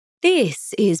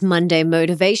This is Monday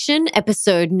Motivation,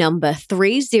 episode number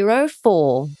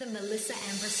 304. The Melissa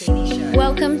Ambrosini Show.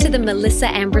 Welcome to the Melissa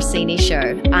Ambrosini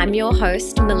Show. I'm your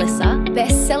host, Melissa,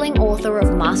 best-selling author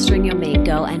of Mastering Your Mean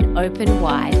Girl and Open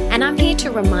Wide. And I'm here to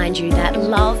remind you that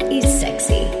love is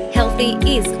sexy, healthy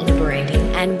is liberating,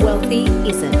 and wealthy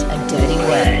isn't a dirty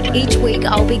word. Each week,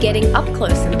 I'll be getting up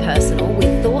close and personal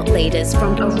with thought leaders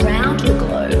from around the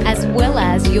globe, as well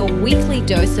as your weekly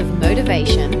dose of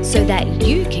motivation so that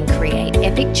you can create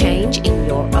epic change in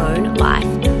your own life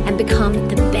and become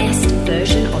the best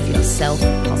version of yourself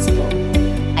possible.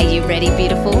 Are you ready,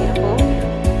 beautiful?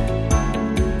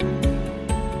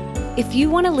 If you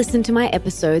want to listen to my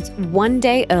episodes one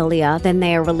day earlier than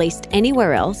they are released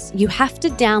anywhere else, you have to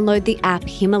download the app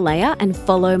Himalaya and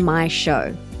follow my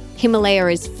show. Himalaya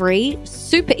is free,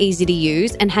 super easy to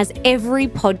use, and has every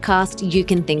podcast you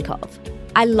can think of.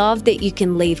 I love that you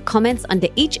can leave comments under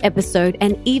each episode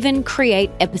and even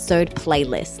create episode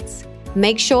playlists.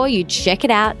 Make sure you check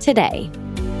it out today.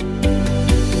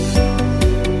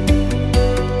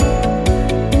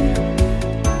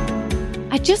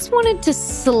 I just wanted to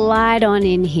slide on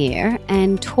in here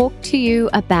and talk to you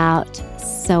about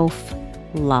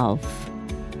self-love.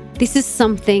 This is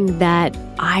something that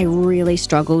I really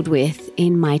struggled with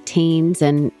in my teens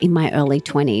and in my early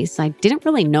 20s. I didn't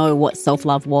really know what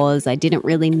self-love was. I didn't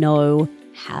really know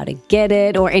how to get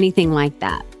it or anything like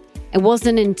that. It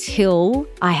wasn't until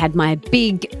I had my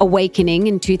big awakening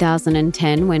in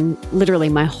 2010 when literally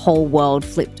my whole world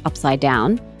flipped upside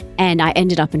down and I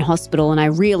ended up in hospital and I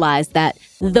realized that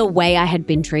the way I had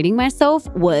been treating myself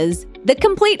was the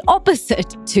complete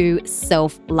opposite to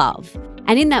self-love.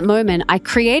 And in that moment, I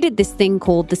created this thing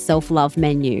called the self-love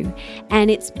menu. And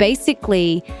it's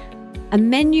basically a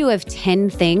menu of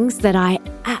 10 things that I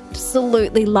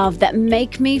absolutely love that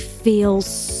make me feel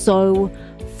so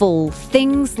full.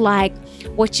 Things like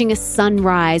watching a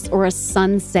sunrise or a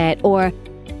sunset or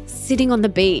sitting on the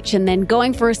beach and then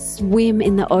going for a swim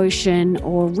in the ocean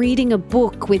or reading a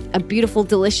book with a beautiful,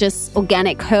 delicious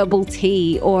organic herbal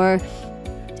tea or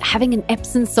having an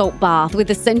Epsom salt bath with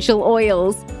essential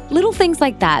oils. Little things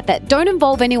like that don't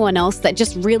involve anyone else, that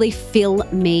just really fill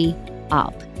me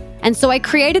up. And so I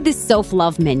created this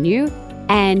self-love menu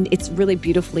and it's really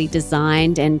beautifully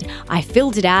designed and I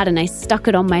filled it out and I stuck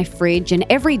it on my fridge and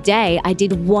every day I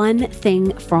did one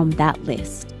thing from that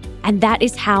list. And that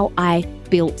is how I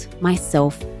built my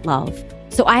self-love.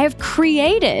 So I have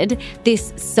created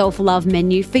this self-love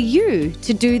menu for you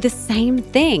to do the same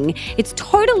thing. It's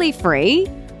totally free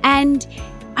and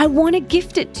I want to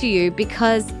gift it to you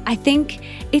because I think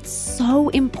it's so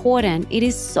important. It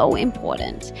is so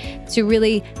important to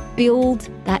really build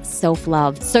that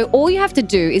self-love. So all you have to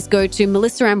do is go to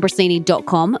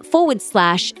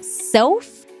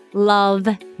melissaambrosini.com/self-love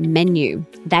menu.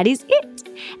 That is it.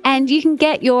 And you can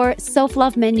get your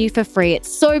self-love menu for free.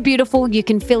 It's so beautiful. You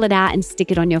can fill it out and stick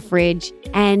it on your fridge.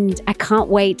 And I can't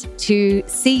wait to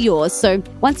see yours. So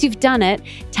once you've done it,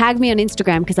 tag me on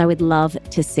Instagram because I would love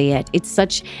to see it. It's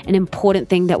such an important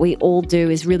thing that we all do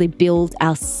is really build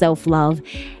our self-love.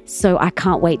 So I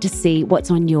can't wait to see what's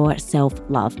on your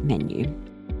self-love menu.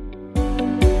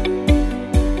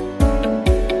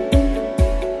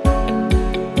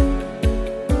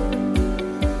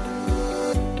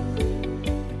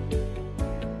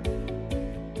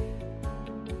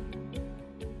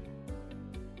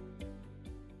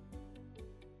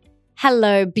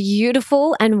 Hello,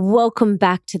 beautiful, and welcome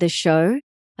back to the show.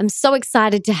 I'm so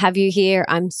excited to have you here.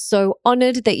 I'm so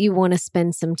honored that you want to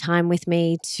spend some time with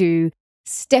me to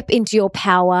step into your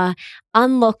power,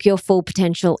 unlock your full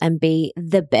potential, and be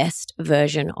the best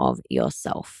version of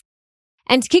yourself.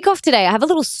 And to kick off today, I have a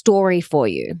little story for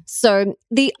you. So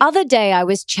the other day I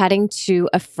was chatting to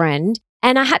a friend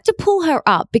and I had to pull her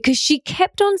up because she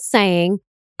kept on saying,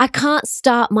 I can't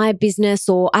start my business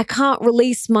or I can't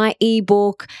release my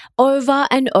ebook over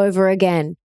and over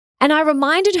again. And I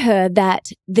reminded her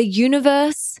that the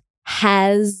universe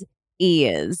has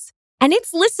ears and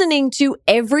it's listening to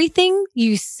everything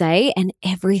you say and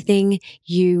everything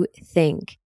you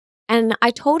think. And I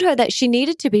told her that she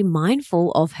needed to be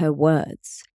mindful of her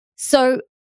words. So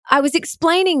I was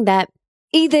explaining that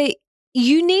either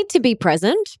you need to be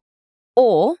present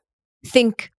or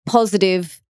think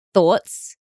positive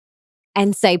thoughts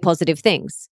and say positive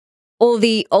things. Or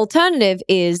the alternative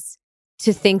is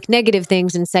to think negative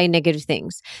things and say negative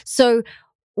things. So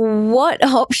what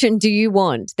option do you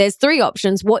want? There's 3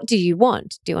 options. What do you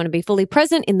want? Do you want to be fully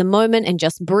present in the moment and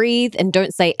just breathe and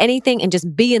don't say anything and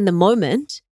just be in the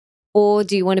moment? Or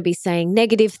do you want to be saying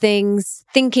negative things,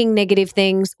 thinking negative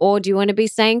things? Or do you want to be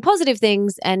saying positive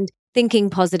things and thinking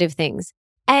positive things?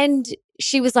 And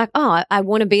she was like, oh, I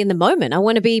want to be in the moment. I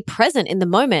want to be present in the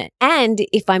moment. And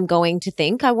if I'm going to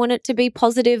think, I want it to be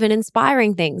positive and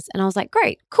inspiring things. And I was like,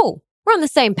 great, cool. We're on the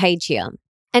same page here.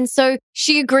 And so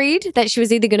she agreed that she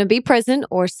was either going to be present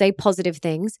or say positive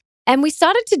things. And we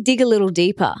started to dig a little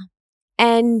deeper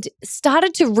and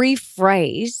started to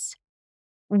rephrase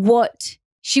what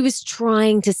she was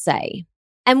trying to say.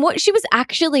 And what she was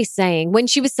actually saying when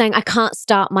she was saying, I can't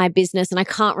start my business and I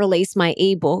can't release my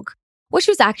ebook, what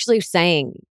she was actually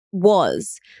saying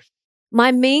was, my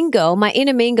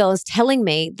inner mean girl is telling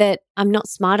me that I'm not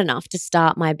smart enough to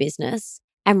start my business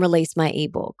and release my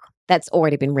ebook. That's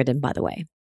already been written, by the way.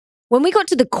 When we got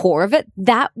to the core of it,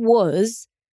 that was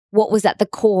what was at the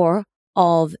core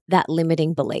of that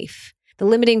limiting belief. The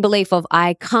limiting belief of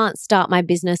I can't start my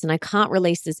business and I can't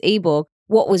release this ebook.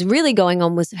 What was really going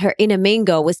on was her inner mean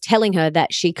girl was telling her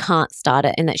that she can't start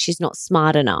it and that she's not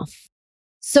smart enough.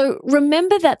 So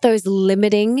remember that those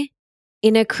limiting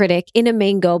inner critic, inner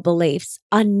mean girl beliefs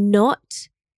are not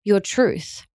your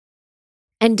truth.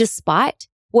 And despite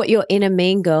what your inner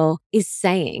mean girl is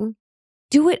saying,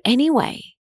 do it anyway.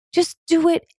 Just do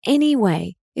it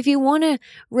anyway. If you want to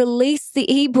release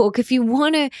the ebook, if you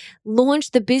want to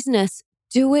launch the business,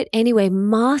 do it anyway.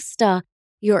 Master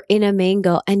your inner mean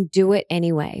girl and do it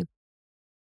anyway.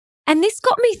 And this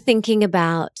got me thinking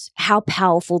about how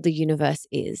powerful the universe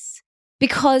is,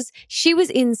 because she was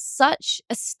in such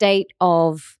a state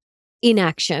of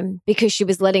inaction because she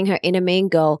was letting her inner mean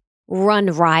girl run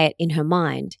riot in her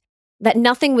mind, that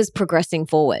nothing was progressing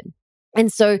forward.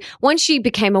 And so once she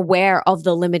became aware of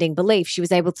the limiting belief, she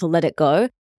was able to let it go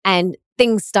and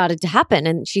things started to happen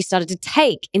and she started to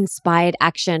take inspired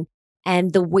action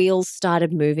and the wheels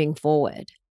started moving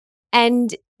forward.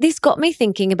 And this got me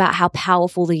thinking about how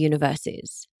powerful the universe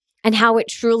is and how it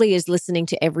truly is listening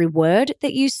to every word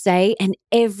that you say and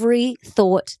every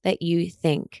thought that you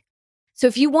think. So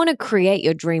if you want to create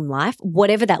your dream life,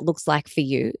 whatever that looks like for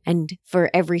you, and for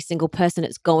every single person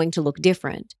it's going to look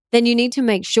different, then you need to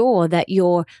make sure that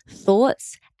your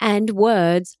thoughts and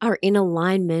words are in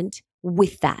alignment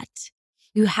with that.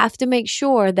 You have to make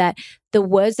sure that the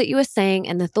words that you are saying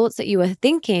and the thoughts that you are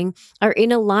thinking are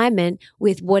in alignment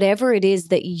with whatever it is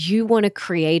that you want to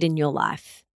create in your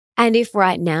life. And if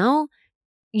right now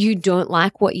you don't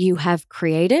like what you have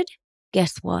created,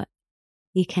 guess what?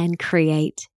 You can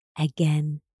create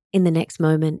again in the next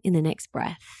moment, in the next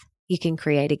breath. You can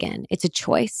create again. It's a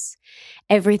choice.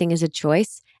 Everything is a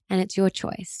choice and it's your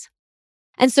choice.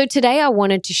 And so today I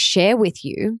wanted to share with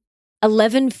you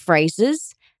 11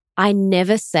 phrases I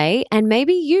never say, and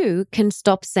maybe you can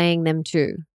stop saying them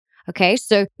too. Okay,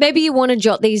 so maybe you want to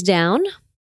jot these down.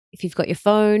 If you've got your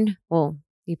phone, or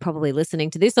you're probably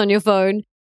listening to this on your phone,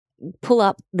 pull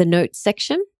up the notes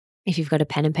section. If you've got a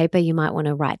pen and paper, you might want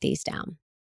to write these down.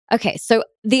 Okay, so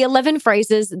the 11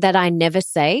 phrases that I never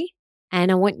say,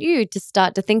 and I want you to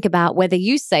start to think about whether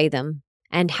you say them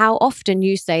and how often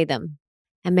you say them,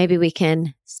 and maybe we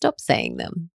can stop saying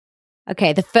them.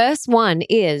 Okay, the first one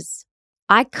is,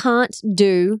 I can't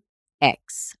do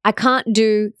X. I can't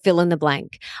do fill in the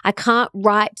blank. I can't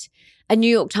write a New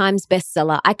York Times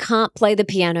bestseller. I can't play the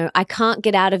piano. I can't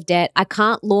get out of debt. I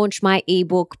can't launch my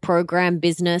ebook program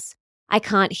business. I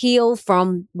can't heal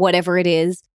from whatever it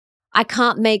is. I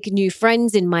can't make new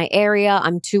friends in my area.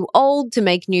 I'm too old to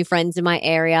make new friends in my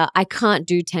area. I can't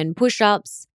do 10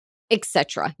 push-ups,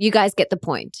 etc. You guys get the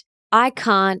point. I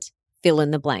can't fill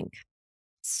in the blank.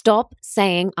 Stop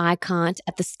saying I can't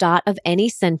at the start of any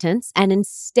sentence and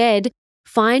instead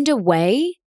find a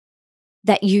way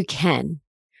that you can.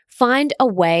 Find a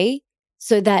way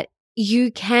so that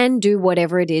you can do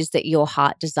whatever it is that your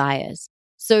heart desires.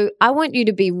 So I want you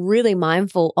to be really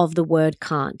mindful of the word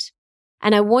can't.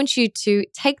 And I want you to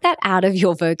take that out of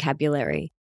your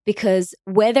vocabulary, because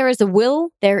where there is a will,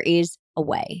 there is a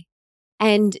way.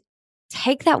 And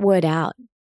take that word out.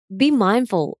 Be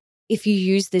mindful if you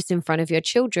use this in front of your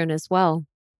children as well.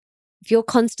 If you're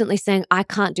constantly saying, I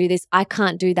can't do this, I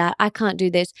can't do that, I can't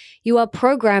do this, you are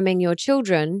programming your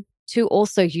children to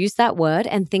also use that word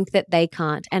and think that they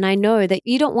can't. And I know that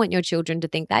you don't want your children to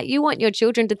think that. You want your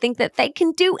children to think that they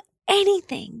can do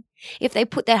anything. If they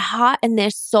put their heart and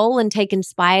their soul and take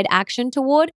inspired action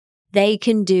toward, they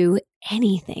can do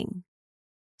anything.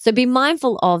 So be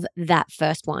mindful of that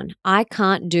first one. I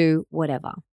can't do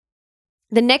whatever.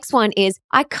 The next one is,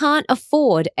 I can't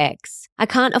afford X. I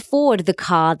can't afford the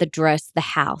car, the dress, the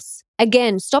house.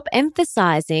 Again, stop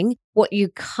emphasizing what you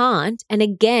can't. And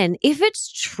again, if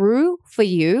it's true for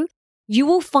you, you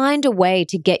will find a way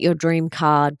to get your dream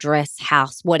car, dress,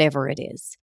 house, whatever it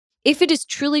is. If it is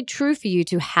truly true for you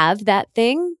to have that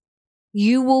thing,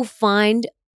 you will find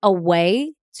a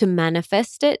way to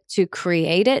manifest it, to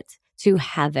create it, to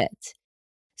have it.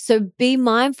 So be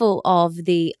mindful of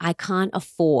the I can't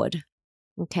afford.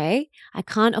 Okay? I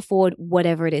can't afford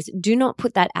whatever it is. Do not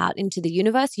put that out into the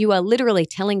universe. You are literally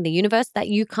telling the universe that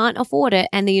you can't afford it.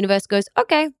 And the universe goes,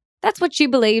 okay, that's what she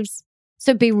believes.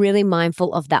 So be really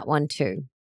mindful of that one too.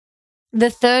 The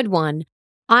third one,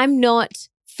 I'm not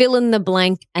fill in the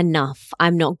blank enough.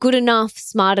 I'm not good enough,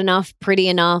 smart enough, pretty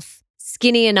enough,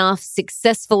 skinny enough,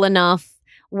 successful enough,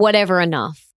 whatever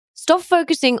enough. Stop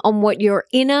focusing on what your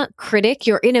inner critic,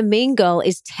 your inner mean girl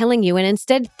is telling you, and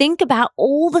instead think about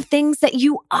all the things that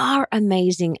you are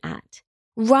amazing at.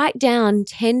 Write down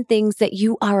 10 things that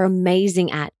you are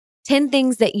amazing at, 10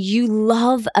 things that you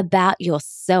love about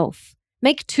yourself.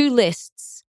 Make 2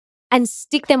 lists and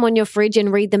stick them on your fridge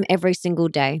and read them every single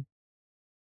day.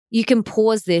 You can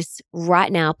pause this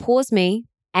right now, pause me,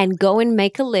 and go and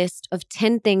make a list of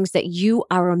 10 things that you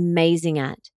are amazing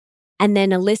at. And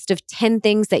then a list of 10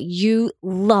 things that you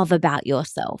love about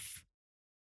yourself.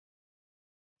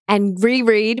 And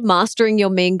reread Mastering Your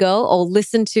Mean Girl or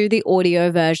listen to the audio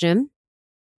version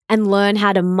and learn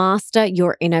how to master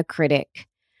your inner critic.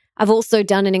 I've also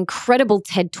done an incredible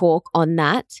TED Talk on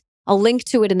that. I'll link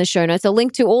to it in the show notes. I'll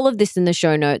link to all of this in the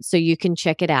show notes so you can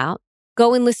check it out.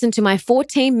 Go and listen to my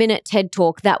 14-minute TED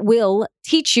Talk that will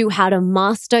teach you how to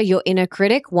master your inner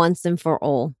critic once and for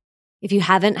all. If you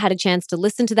haven't had a chance to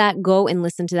listen to that, go and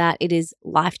listen to that. It is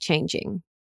life-changing.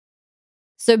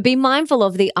 So be mindful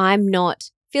of the I'm not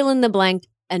fill in the blank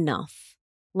enough.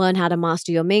 Learn how to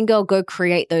master your mean girl. Go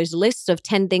create those lists of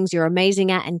 10 things you're amazing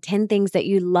at and 10 things that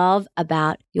you love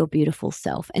about your beautiful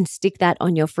self, and stick that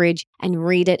on your fridge and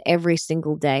read it every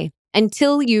single day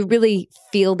until you really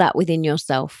feel that within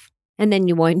yourself. And then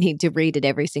you won't need to read it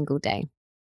every single day.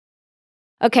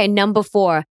 Okay, number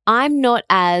 4, I'm not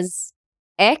as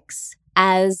X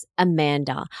as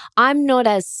Amanda. I'm not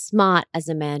as smart as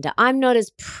Amanda. I'm not as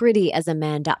pretty as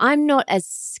Amanda. I'm not as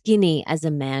skinny as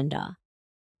Amanda.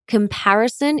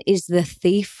 Comparison is the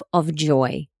thief of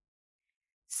joy.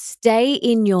 Stay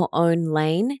in your own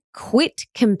lane, quit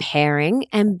comparing,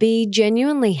 and be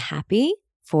genuinely happy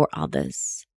for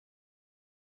others.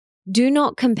 Do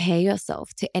not compare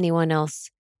yourself to anyone else.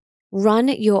 Run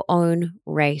your own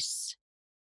race.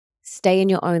 Stay in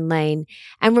your own lane.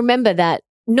 And remember that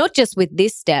not just with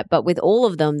this step, but with all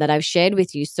of them that I've shared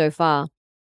with you so far,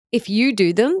 if you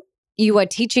do them, you are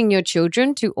teaching your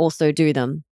children to also do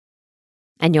them,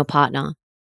 and your partner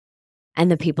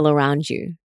and the people around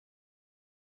you.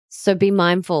 So be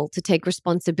mindful to take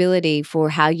responsibility for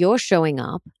how you're showing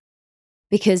up,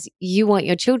 because you want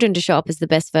your children to show up as the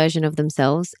best version of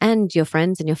themselves, and your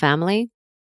friends and your family.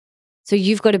 So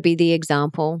you've got to be the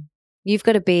example. You've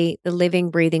got to be the living,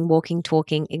 breathing, walking,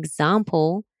 talking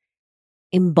example,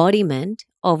 embodiment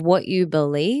of what you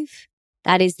believe.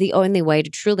 That is the only way to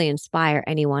truly inspire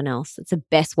anyone else. It's the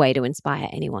best way to inspire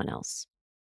anyone else.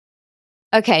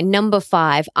 Okay, number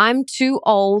 5, I'm too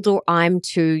old or I'm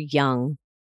too young.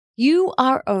 You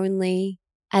are only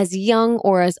as young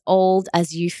or as old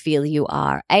as you feel you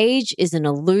are. Age is an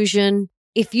illusion.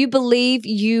 If you believe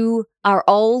you are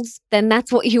old, then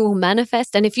that's what you will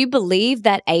manifest. And if you believe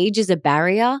that age is a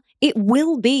barrier, it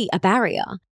will be a barrier.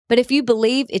 But if you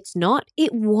believe it's not,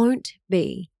 it won't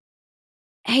be.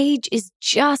 Age is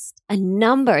just a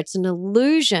number. It's an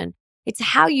illusion. It's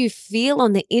how you feel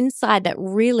on the inside that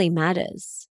really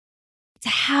matters. It's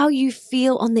how you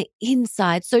feel on the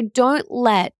inside. So don't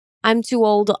let I'm too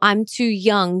old or I'm too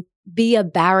young be a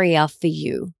barrier for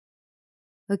you.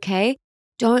 Okay?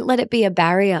 Don't let it be a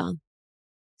barrier.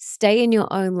 Stay in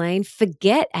your own lane.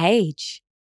 Forget age.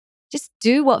 Just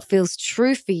do what feels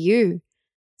true for you.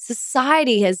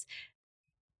 Society has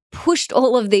pushed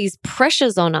all of these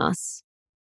pressures on us.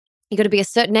 You got to be a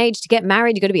certain age to get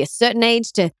married. You got to be a certain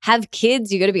age to have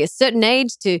kids. You got to be a certain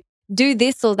age to do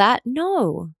this or that.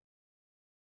 No.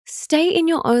 Stay in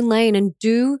your own lane and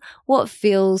do what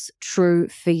feels true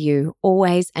for you,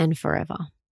 always and forever.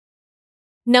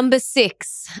 Number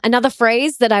 6, another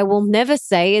phrase that I will never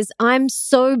say is, I'm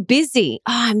so busy.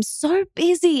 Oh, I'm so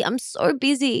busy. I'm so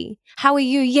busy. How are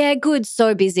you? Yeah, good.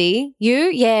 So busy.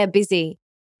 You? Yeah, busy.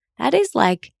 That is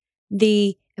like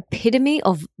the epitome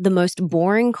of the most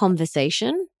boring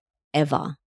conversation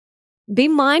ever. Be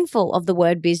mindful of the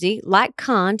word busy, like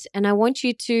can't, and I want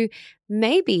you to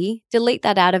maybe delete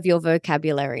that out of your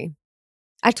vocabulary.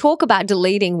 I talk about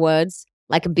deleting words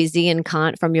like busy and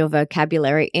can't from your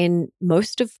vocabulary in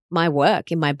most of my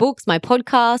work, in my books, my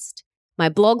podcast, my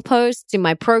blog posts, in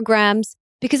my programs,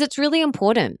 because it's really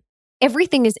important.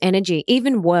 Everything is energy,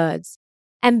 even words.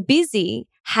 And busy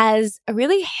has a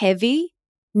really heavy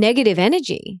negative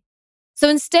energy. So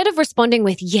instead of responding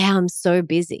with, yeah, I'm so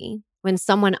busy, when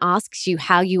someone asks you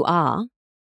how you are,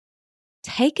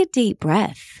 take a deep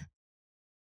breath.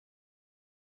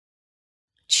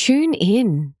 Tune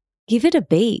in, give it a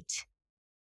beat.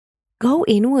 Go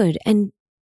inward and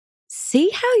see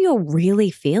how you're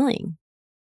really feeling.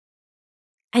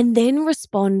 And then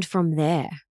respond from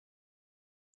there.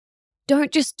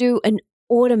 Don't just do an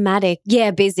automatic,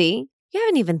 yeah, busy. You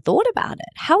haven't even thought about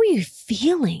it. How are you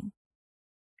feeling?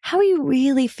 How are you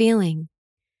really feeling?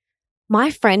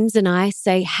 My friends and I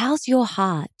say, how's your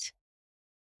heart?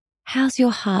 How's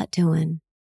your heart doing?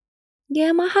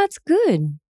 Yeah, my heart's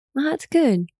good. My heart's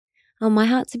good. Oh, my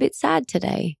heart's a bit sad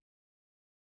today.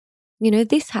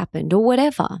 This happened or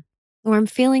whatever. Or I'm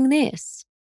feeling this.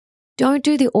 Don't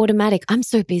do the automatic, I'm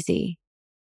so busy.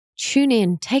 Tune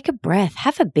in, take a breath,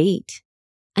 have a beat,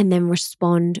 and then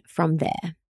respond from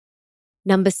there.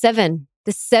 Number 7,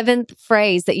 the 7th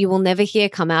phrase that you will never hear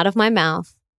come out of my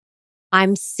mouth.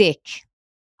 I'm sick.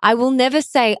 I will never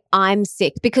say I'm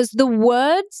sick because the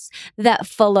words that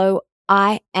follow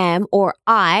I am or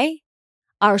I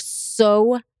are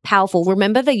so powerful.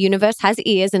 Remember, the universe has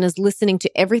ears and is listening to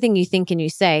everything you think and you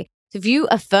say. So if you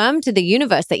affirm to the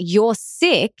universe that you're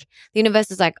sick, the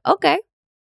universe is like, okay,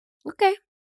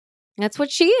 that's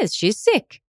what she is. She's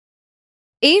sick.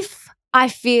 If I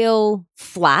feel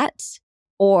flat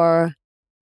or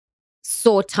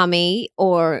sore tummy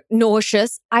or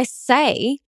nauseous, I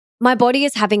say my body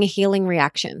is having a healing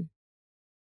reaction.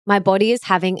 My body is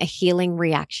having a healing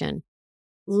reaction.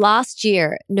 Last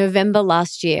year, November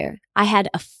last year, I had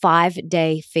a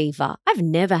 5-day fever. I've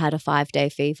never had a 5-day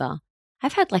fever.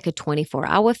 I've had like a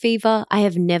 24-hour fever. I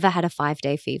have never had a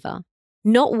 5-day fever.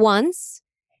 Not once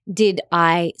did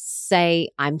I say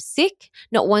I'm sick.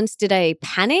 Not once did I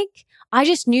panic. I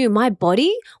just knew my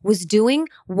body was doing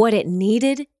what it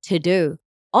needed to do.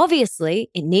 Obviously,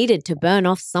 it needed to burn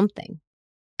off something.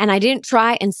 And I didn't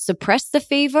try and suppress the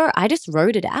fever. I just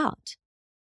wrote it out.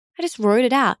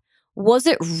 Was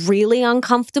it really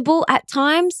uncomfortable at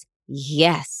times?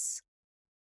 Yes.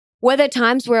 Were there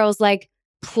times where I was like,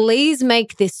 please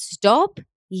make this stop?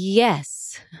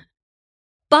 Yes.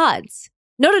 But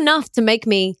not enough to make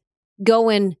me go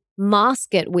and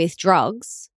mask it with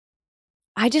drugs.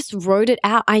 I just wrote it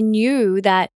out. I knew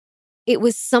that it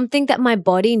was something that my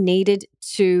body needed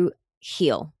to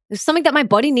heal. It was something that my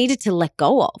body needed to let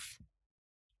go of.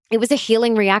 It was a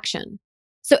healing reaction.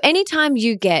 So anytime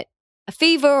you get a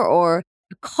fever or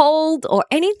a cold or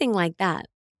anything like that,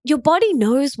 your body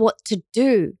knows what to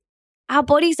do. Our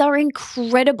bodies are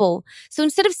incredible. So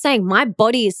instead of saying my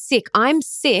body is sick, I'm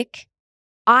sick,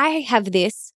 I have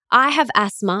this, I have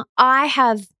asthma, I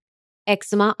have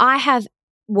eczema, I have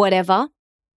whatever.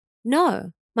 No,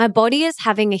 my body is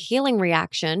having a healing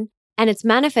reaction and it's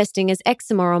manifesting as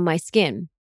eczema on my skin.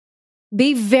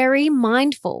 Be very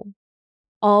mindful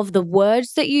of the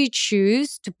words that you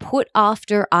choose to put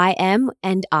after I am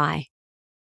and I.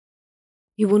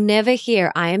 You will never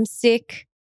hear I am sick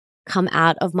come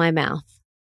out of my mouth.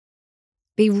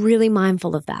 Be really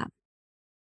mindful of that.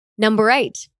 Number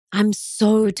 8, I'm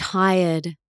so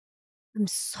tired. I'm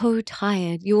so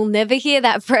tired. You will never hear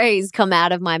that phrase come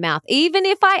out of my mouth. Even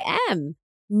if I am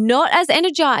not as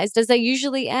energized as I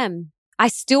usually am, I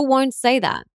still won't say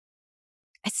that.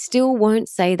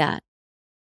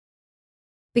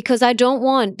 Because I don't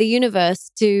want the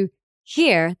universe to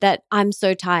hear that I'm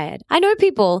so tired. I know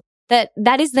people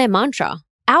that is their mantra.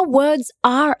 Our words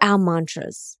are our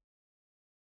mantras.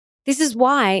 This is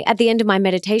why at the end of my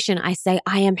meditation, I say,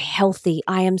 I am healthy,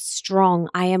 I am strong,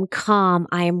 I am calm,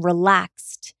 I am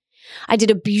relaxed. I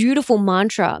did a beautiful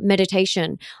mantra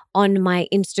meditation on my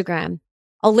Instagram.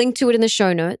 I'll link to it in the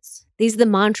show notes. These are the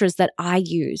mantras that I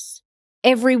use.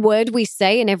 Every word we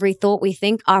say and every thought we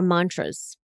think are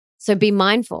mantras. So be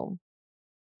mindful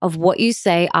of what you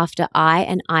say after I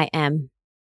and I am.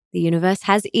 The universe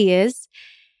has ears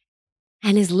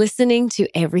and is listening to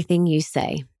everything you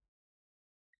say.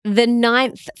 The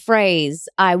 9th phrase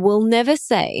I will never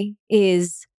say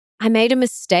is, I made a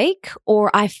mistake or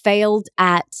I failed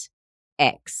at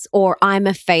X or I'm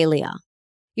a failure.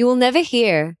 You will never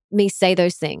hear me say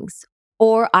those things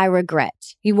or I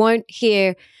regret. You won't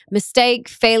hear mistake,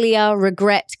 failure,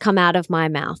 regret come out of my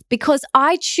mouth because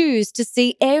I choose to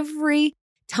see every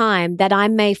time that I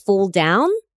may fall down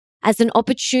as an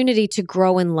opportunity to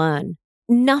grow and learn.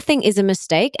 Nothing is a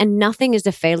mistake and nothing is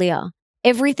a failure.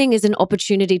 Everything is an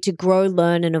opportunity to grow,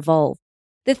 learn, and evolve.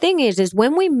 The thing is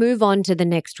when we move on to the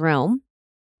next realm,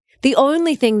 the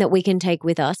only thing that we can take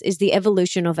with us is the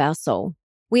evolution of our soul.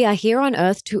 We are here on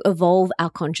earth to evolve our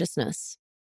consciousness.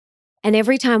 And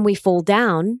every time we fall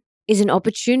down, is an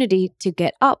opportunity to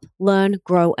get up, learn,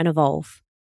 grow, and evolve.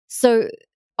 So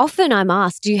often I'm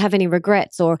asked, do you have any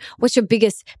regrets, or what's your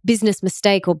biggest business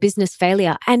mistake or business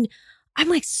failure? And I'm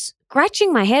like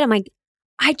scratching my head. I'm like,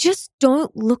 I just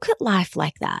don't look at life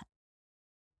like that.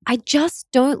 I just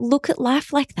don't look at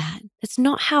life like that. It's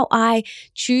not how I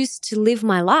choose to live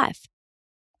my life.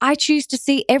 I choose to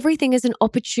see everything as an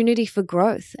opportunity for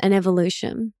growth and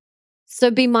evolution.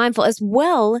 So be mindful as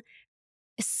well,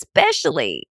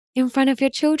 especially in front of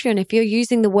your children. If you're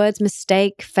using the words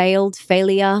mistake, failed,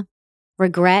 failure,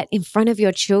 regret in front of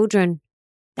your children,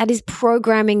 that is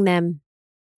programming them.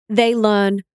 They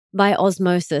learn by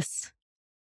osmosis.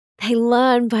 They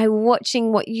learn by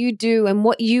watching what you do and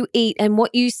what you eat and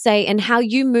what you say and how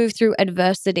you move through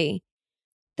adversity.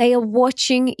 They are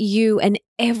watching you and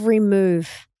every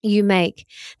move you make.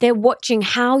 They're watching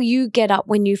how you get up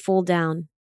when you fall down.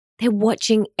 They're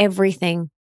watching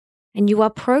everything, and you are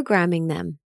programming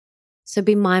them. So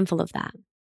be mindful of that.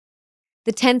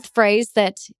 The 10th phrase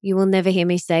that you will never hear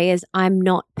me say is, I'm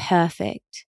not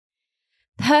perfect.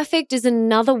 Perfect is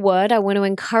another word I want to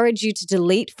encourage you to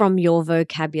delete from your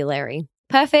vocabulary.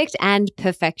 Perfect and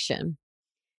perfection.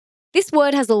 This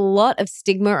word has a lot of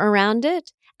stigma around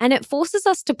it, and it forces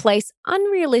us to place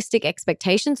unrealistic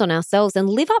expectations on ourselves and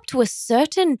live up to a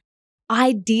certain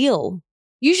ideal,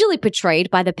 usually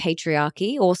portrayed by the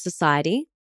patriarchy or society.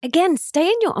 Again, stay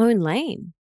in your own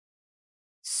lane.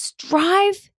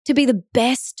 Strive to be the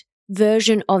best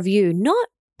version of you, not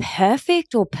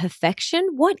perfect or perfection.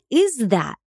 What is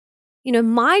that?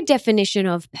 My definition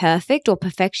of perfect or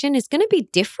perfection is going to be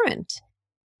different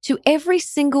to every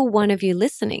single one of you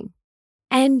listening.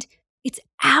 And it's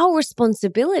our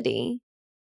responsibility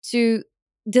to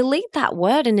delete that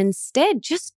word and instead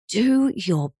just do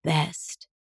your best.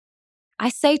 I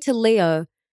say to Leo,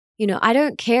 I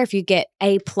don't care if you get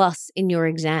A+ in your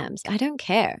exams. I don't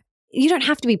care. You don't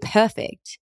have to be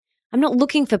perfect. I'm not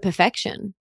looking for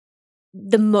perfection.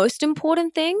 The most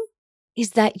important thing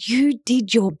is that you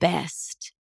did your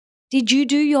best. Did you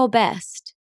do your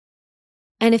best?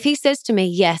 And if he says to me,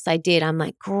 yes, I did, I'm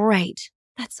like, great.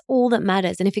 That's all that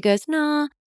matters. And if he goes, nah,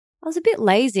 I was a bit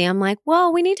lazy, I'm like,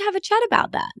 well, we need to have a chat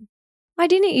about that. Why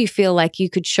didn't you feel like you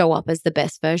could show up as the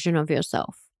best version of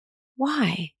yourself?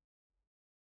 Why?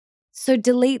 So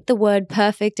delete the word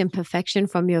perfect and perfection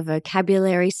from your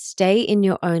vocabulary. Stay in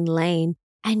your own lane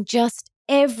and just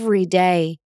every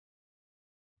day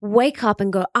wake up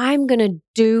and go, I'm going to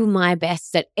do my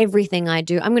best at everything I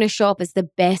do. I'm going to show up as the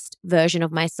best version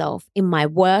of myself in my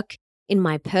work, in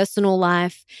my personal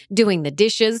life, doing the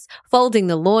dishes, folding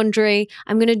the laundry.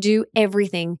 I'm going to do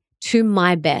everything to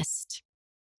my best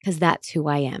because that's who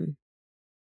I am.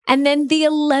 And then the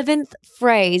 11th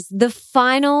phrase, the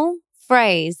final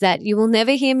phrase that you will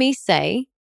never hear me say,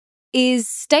 is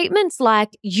statements like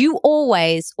you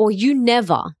always or you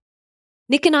never.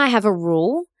 Nick and I have a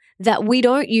rule that we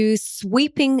don't use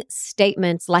sweeping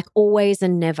statements like always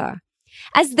and never,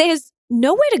 as there's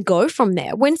nowhere to go from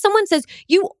there. When someone says,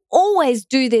 you always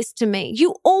do this to me,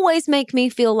 you always make me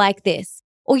feel like this,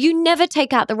 or you never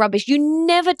take out the rubbish, you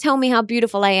never tell me how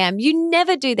beautiful I am, you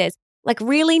never do this. Like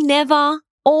really never,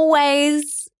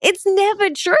 always. It's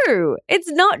never true.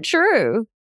 It's not true.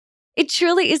 It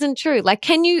truly isn't true. Like,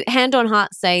 can you hand on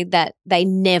heart say that they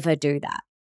never do that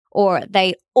or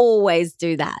they always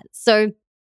do that? So,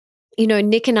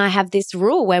 Nick and I have this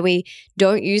rule where we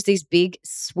don't use these big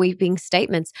sweeping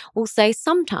statements. We'll say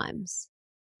sometimes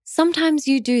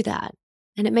you do that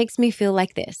and it makes me feel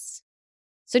like this.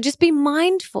 So just be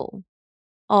mindful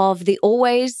of the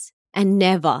always and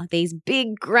never, these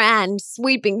big, grand,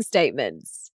 sweeping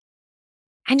statements.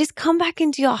 And just come back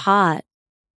into your heart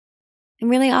and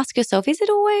really ask yourself, is it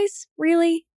always?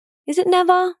 Really? Is it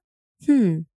never?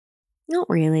 Not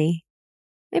really.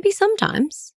 Maybe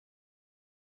sometimes.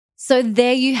 So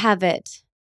there you have it.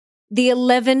 The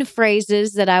 11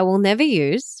 phrases that I will never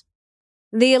use.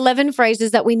 The 11 phrases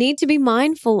that we need to be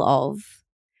mindful of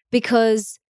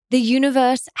because the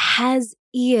universe has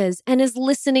ears and is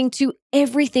listening to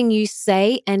everything you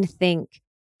say and think.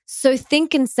 So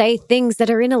think and say things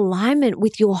that are in alignment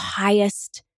with your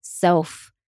highest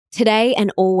self today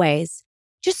and always.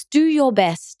 Just do your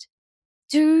best.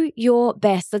 Do your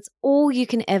best. That's all you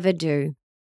can ever do.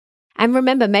 And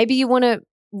remember, maybe you want to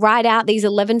write out these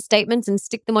 11 statements and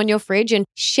stick them on your fridge and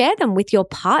share them with your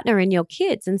partner and your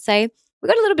kids and say, we've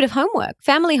got a little bit of homework,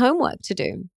 family homework to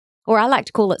do. Or I like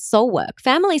to call it soul work,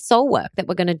 family soul work that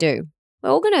we're going to do.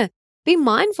 We're all going to be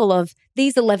mindful of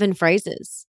these 11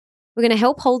 phrases. We're going to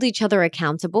help hold each other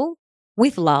accountable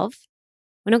with love.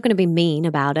 We're not going to be mean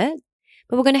about it,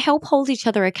 but we're going to help hold each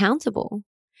other accountable.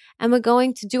 And we're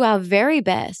going to do our very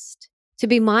best to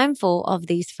be mindful of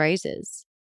these phrases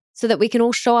so that we can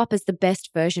all show up as the best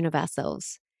version of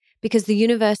ourselves, because the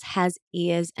universe has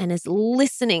ears and is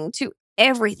listening to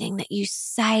everything that you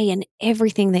say and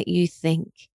everything that you think.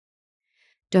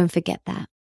 Don't forget that.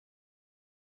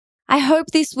 I hope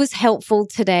this was helpful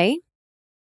today.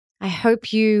 I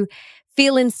hope you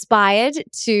feel inspired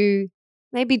to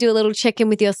maybe do a little check-in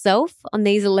with yourself on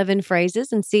these 11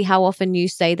 phrases and see how often you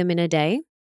say them in a day.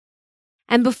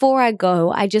 And before I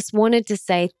go, I just wanted to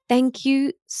say thank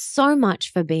you so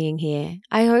much for being here.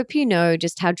 I hope you know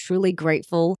just how truly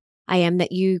grateful I am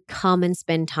that you come and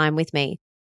spend time with me.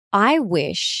 I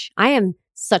am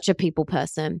such a people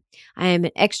person. I am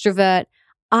an extrovert.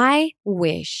 I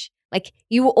wish, like,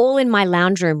 you were all in my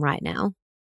lounge room right now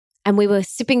and we were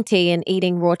sipping tea and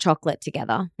eating raw chocolate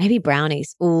together. Maybe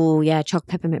brownies. Oh, yeah, chocolate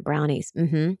peppermint brownies.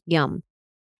 Yum.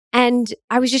 And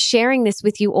I was just sharing this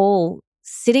with you all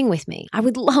sitting with me. I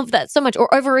would love that so much.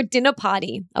 Or over a dinner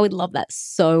party. I would love that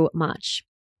so much.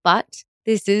 But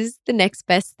this is the next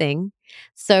best thing.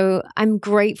 So I'm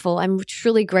grateful. I'm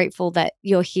truly grateful that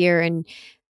you're here and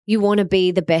you want to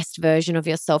be the best version of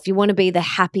yourself. You want to be the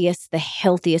happiest, the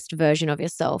healthiest version of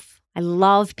yourself. I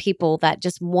love people that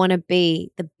just want to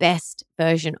be the best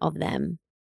version of them.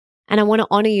 And I want to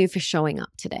honor you for showing up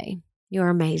today. You're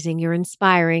amazing, you're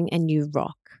inspiring, and you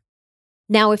rock.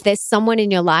 Now, if there's someone in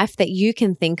your life that you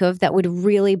can think of that would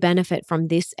really benefit from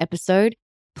this episode,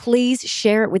 please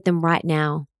share it with them right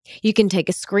now. You can take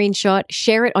a screenshot,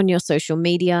 share it on your social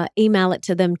media, email it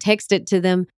to them, text it to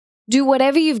them. Do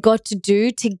whatever you've got to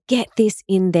do to get this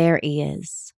in their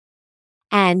ears.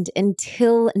 And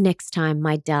until next time,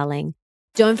 my darling,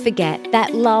 don't forget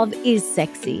that love is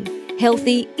sexy,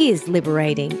 healthy is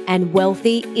liberating, and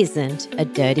wealthy isn't a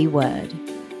dirty word.